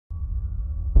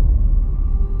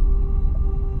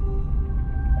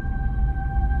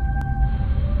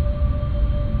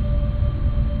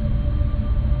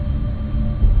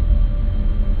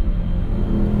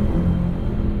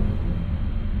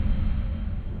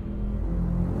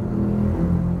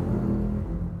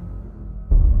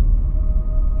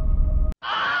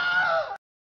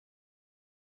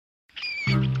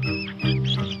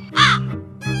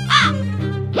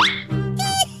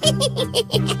Welcome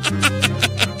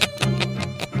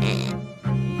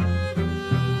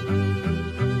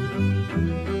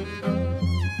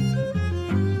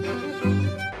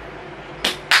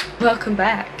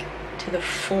back to the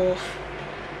 4th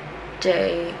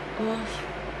day of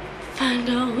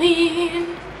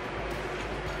Fangirlween.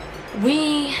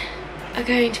 We are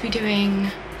going to be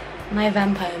doing my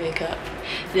vampire makeup.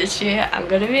 This year I'm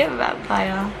going to be a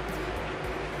vampire.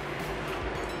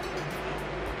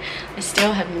 I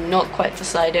still have not quite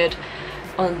decided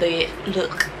on the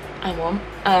look I want.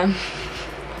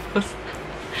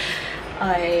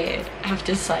 I have to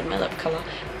decide my lip colour,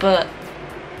 but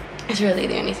it's really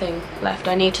the only thing left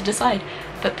I need to decide.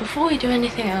 But before we do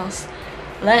anything else,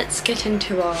 let's get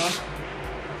into our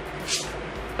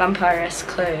vampiress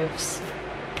clothes.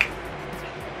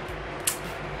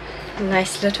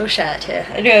 Nice little shirt here.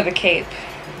 I do have a cape.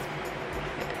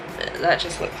 That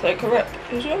just looks like a rip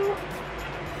as well.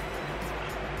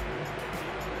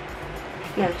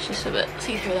 No, it's just a bit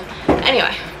see-through there.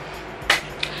 Anyway,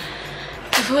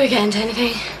 before we get into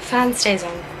anything, fan stays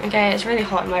on. Okay, it's really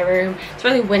hot in my room. It's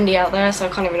really windy out there, so I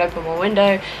can't even open my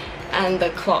window. And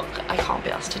the clock, I can't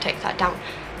be asked to take that down.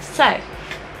 So,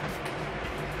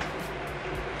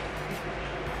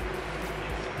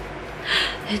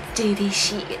 let's do this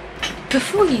shit.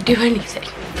 Before you do anything,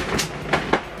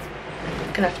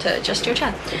 you're gonna have to adjust your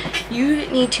chair. You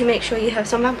need to make sure you have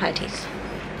some vampire teeth.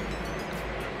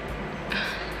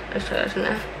 I don't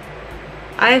know.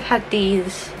 I've had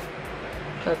these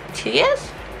for 2 years.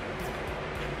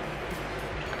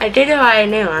 I did buy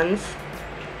new ones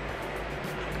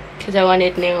because I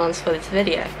wanted new ones for this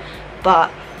video,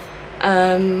 but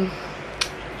they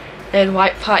had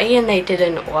white putty and they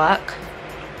didn't work.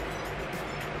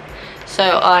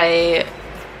 So I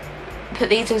put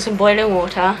these in some boiling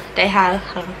water.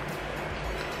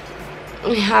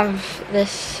 We have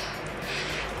this,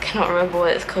 I cannot remember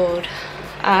what it's called.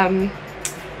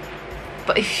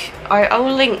 But if I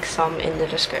will link some in the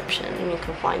description and you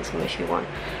can find some if you want.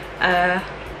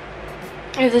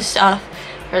 There's this stuff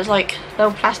where it's like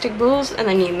little plastic balls and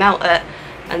then you melt it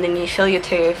and then you fill your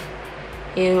tooth.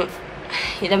 You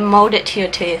then mold it to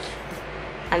your tooth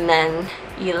and then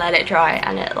you let it dry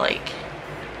and it like,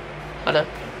 hold on.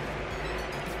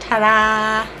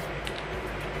 Ta-da!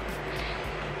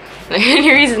 The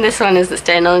only reason this one isn't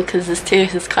staying on because this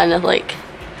tooth is kind of like,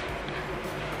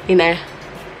 you know,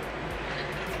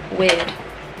 weird.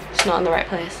 It's not in the right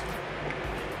place.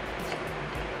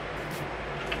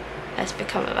 Let's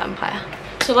become a vampire.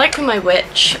 So like with my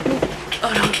witch,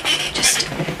 hold on, just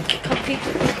get comfy.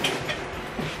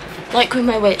 Like with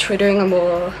my witch, we're doing a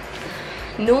more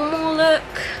normal look,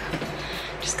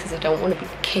 just because I don't want to be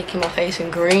caking my face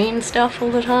in green stuff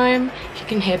all the time. If you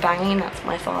can hear banging, that's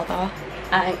my father.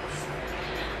 Thanks.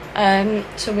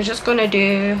 So we're just gonna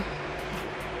do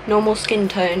normal skin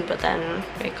tone, but then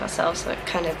make ourselves look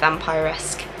kind of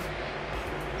vampire-esque.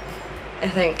 I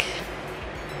think.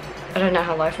 I don't know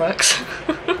how life works.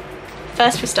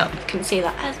 First we start with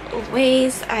concealer. As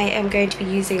always, I am going to be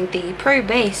using the Pro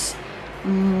Base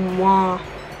MUA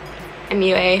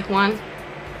one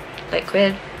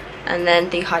liquid, and then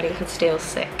the Hide and Conceal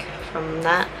Stick from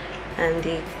that, and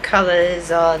the colours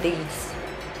are these.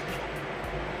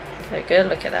 Very good,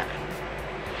 look at that.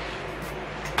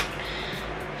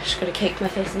 Just gonna cake my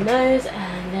face in those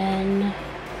and then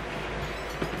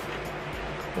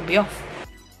we'll be off.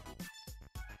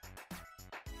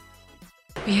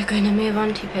 We are going to move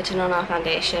on to putting on our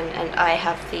foundation, and I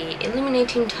have the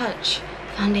Illuminating Touch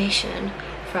foundation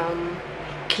from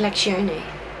Collezione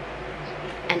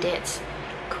and it's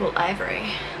Cool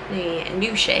Ivory, the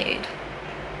new shade.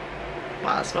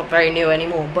 Well, it's not very new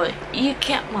anymore, but you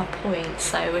get my point.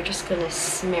 So we're just gonna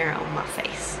smear it on my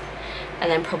face and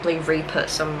then probably re-put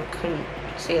some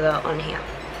concealer on here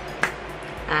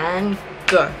and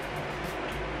go.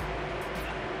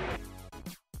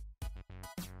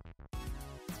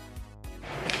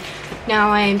 Now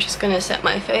I am just going to set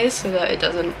my face so that it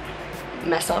doesn't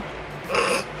mess up.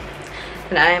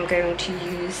 And I am going to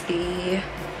use the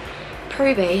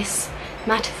Pro Base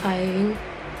Mattifying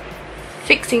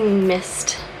Fixing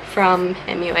Mist from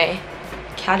MUA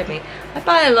Academy. I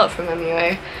buy a lot from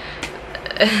MUA.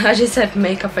 I just said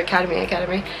Makeup Academy.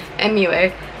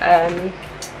 MUA.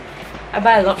 I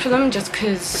buy a lot from them just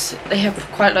because they have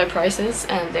quite low prices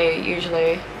and they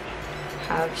usually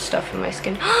have stuff in my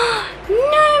skin. No,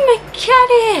 my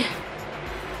cat!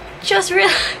 Just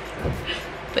realized.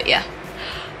 But yeah.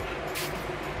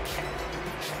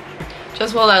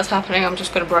 Just while that's happening, I'm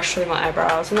just going to brush through my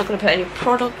eyebrows. I'm not going to put any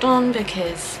product on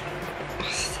because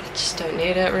I just don't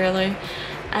need it really.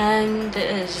 And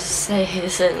just say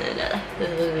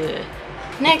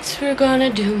Next we're gonna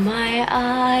do my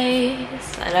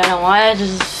eyes. I don't know why, I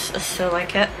just feel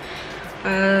like it.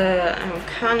 I'm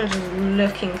kind of just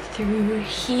looking through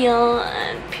here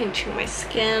and pinching my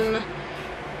skin.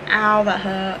 Ow, that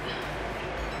hurt.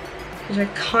 Because I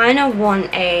kind of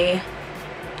want a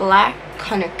black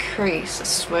kind of crease, a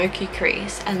smoky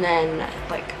crease, and then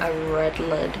like a red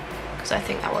lid, because I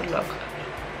think that would look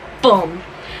bomb.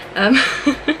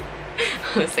 I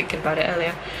was thinking about it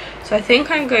earlier. So I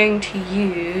think I'm going to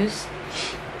use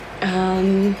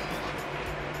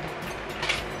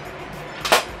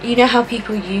you know how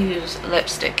people use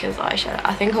lipstick as eyeshadow?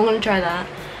 I think I'm going to try that,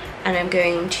 and I'm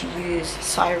going to use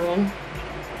Siren,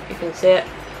 you can see it,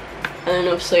 and then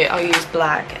obviously I'll use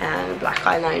black and black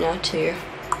eyeliner to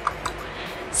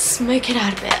smoke it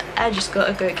out a bit. I just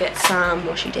gotta go get some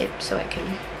washi tape so I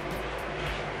can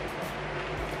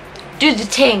do the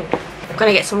thing. I'm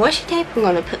gonna get some washi tape, I'm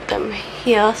gonna put them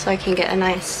here so I can get a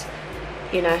nice,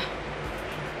 you know,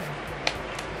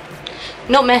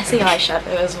 not messy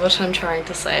eyeshadow is what I'm trying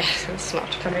to say. It's not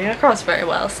coming across very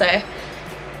well, so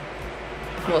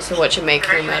I'm also watching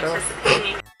Making Metal.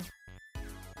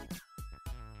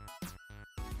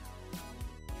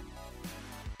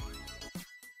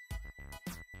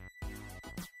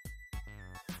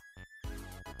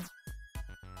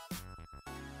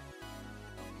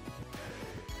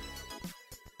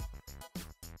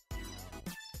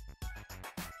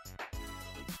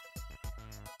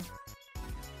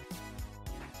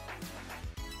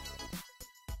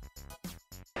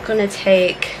 Gonna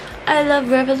take I Love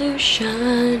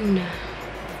Revolution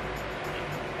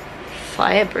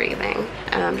Fire Breathing,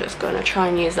 and I'm just gonna try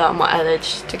and use that on my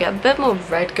eyelids to get a bit more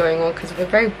red going on, because we're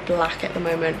very black at the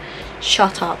moment.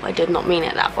 Shut up, I did not mean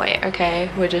it that way, okay?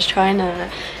 We're just trying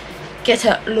to get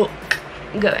a look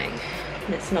going,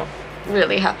 and it's not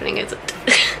really happening, is it?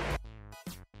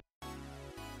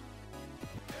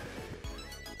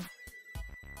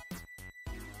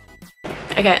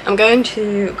 Okay, I'm going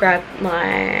to grab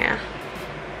my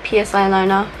PS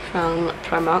eyeliner from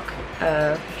Primark.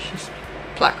 It's just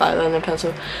black eyeliner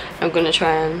pencil. I'm going to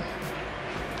try and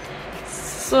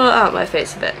sort out my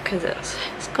face a bit because it's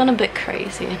gone a bit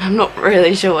crazy and I'm not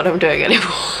really sure what I'm doing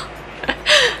anymore.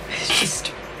 It's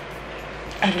just,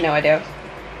 I have no idea.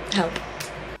 Help.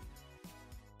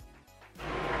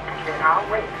 Then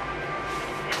I'll wait.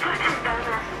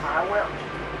 I will.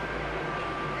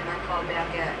 And I called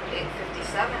back at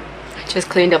 8:57. Just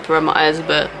cleaned up around my eyes a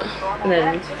bit. And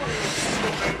then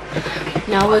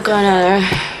now we're gonna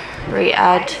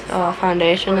re-add our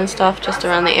foundation and stuff just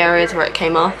around the areas where it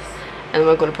came off. And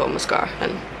we're gonna put on mascara.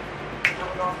 And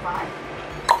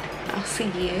I'll see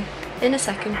you in a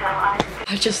second.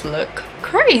 I just look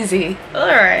crazy.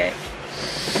 Alright.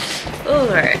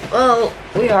 Alright, well,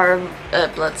 we are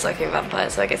blood-sucking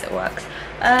vampires, so I guess it works.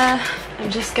 I'm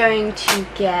just going to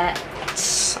get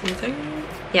something.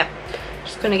 Yeah,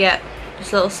 just gonna get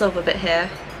this little silver bit here.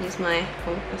 Use my,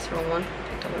 oh, that's the wrong one. I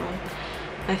picked up the wrong.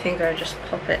 My finger and just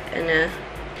pop it in there.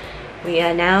 We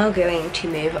are now going to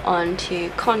move on to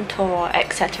contour,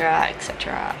 etc,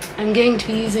 etc. I'm going to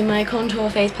be using my contour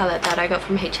face palette that I got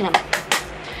from H&M.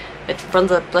 It's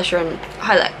bronzer, blusher and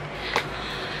highlight.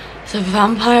 So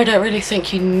vampire, I don't really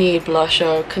think you need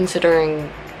blusher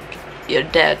considering you're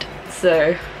dead.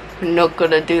 So we're not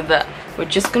gonna do that. We're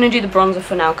just gonna do the bronzer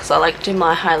for now because I like to do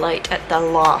my highlight at the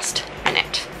last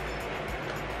minute.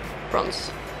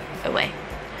 Bronze away.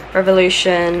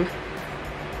 Revolution.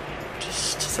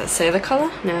 Does that say the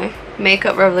color? No.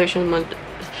 Makeup Revolution.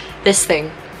 This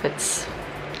thing. It's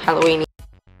Halloween-y.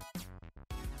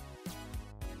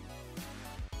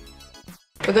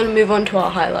 We're gonna move on to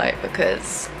our highlight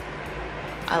because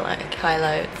I like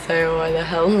highlight, so why the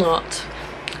hell not?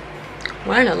 I'm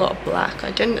wearing a lot of black.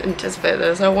 I didn't anticipate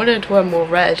this. I wanted to wear more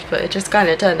red, but it just kind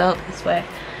of turned out this way.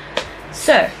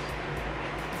 So,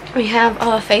 we have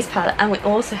our face palette, and we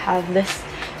also have this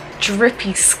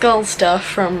drippy skull stuff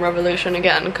from Revolution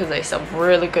again, because they sell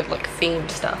really good like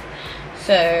themed stuff.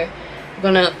 So, we're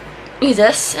gonna use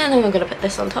this, and then we're gonna put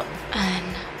this on top,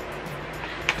 and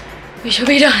we shall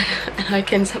be done. And I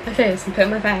can set my face and put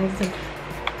my fangs and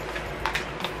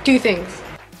do things.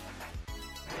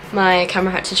 My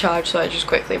camera had to charge, so I just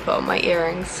quickly put on my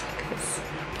earrings because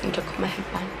I took off my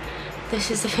headband. This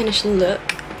is the finished look.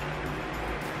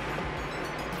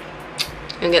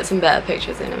 I'll get some better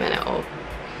pictures in a minute, or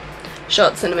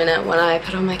shots in a minute when I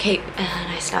put on my cape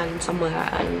and I stand somewhere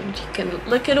and you can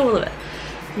look at all of it.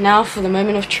 Now for the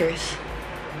moment of truth.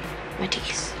 My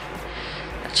teeth.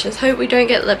 Let's just hope we don't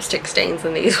get lipstick stains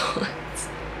in these ones.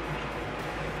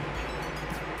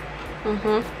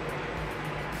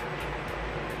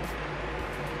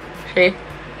 See?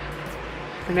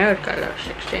 I know it's got a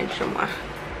 16 somewhere.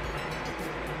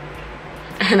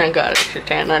 And I got a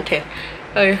 10 on too.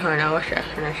 Oh, I know what's that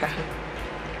in a second.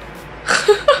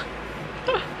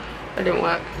 That didn't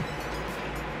work.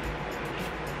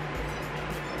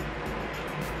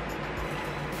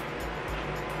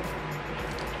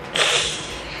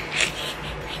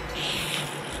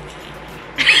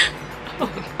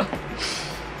 Oh my god.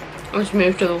 Let's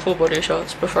move to the full body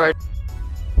shots before I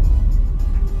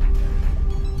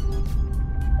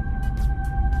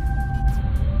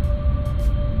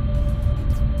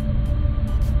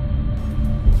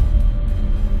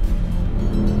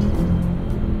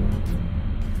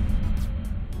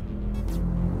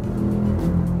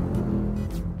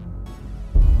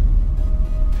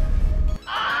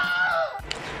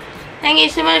Thank you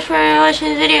so much for watching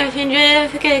this video. If you enjoyed it, don't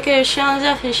forget to give it a thumbs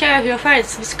up and share with your friends.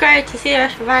 Subscribe to see the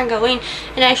rest of Fangirlween,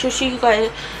 and I shall see you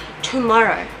guys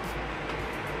tomorrow.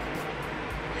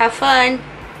 Have fun!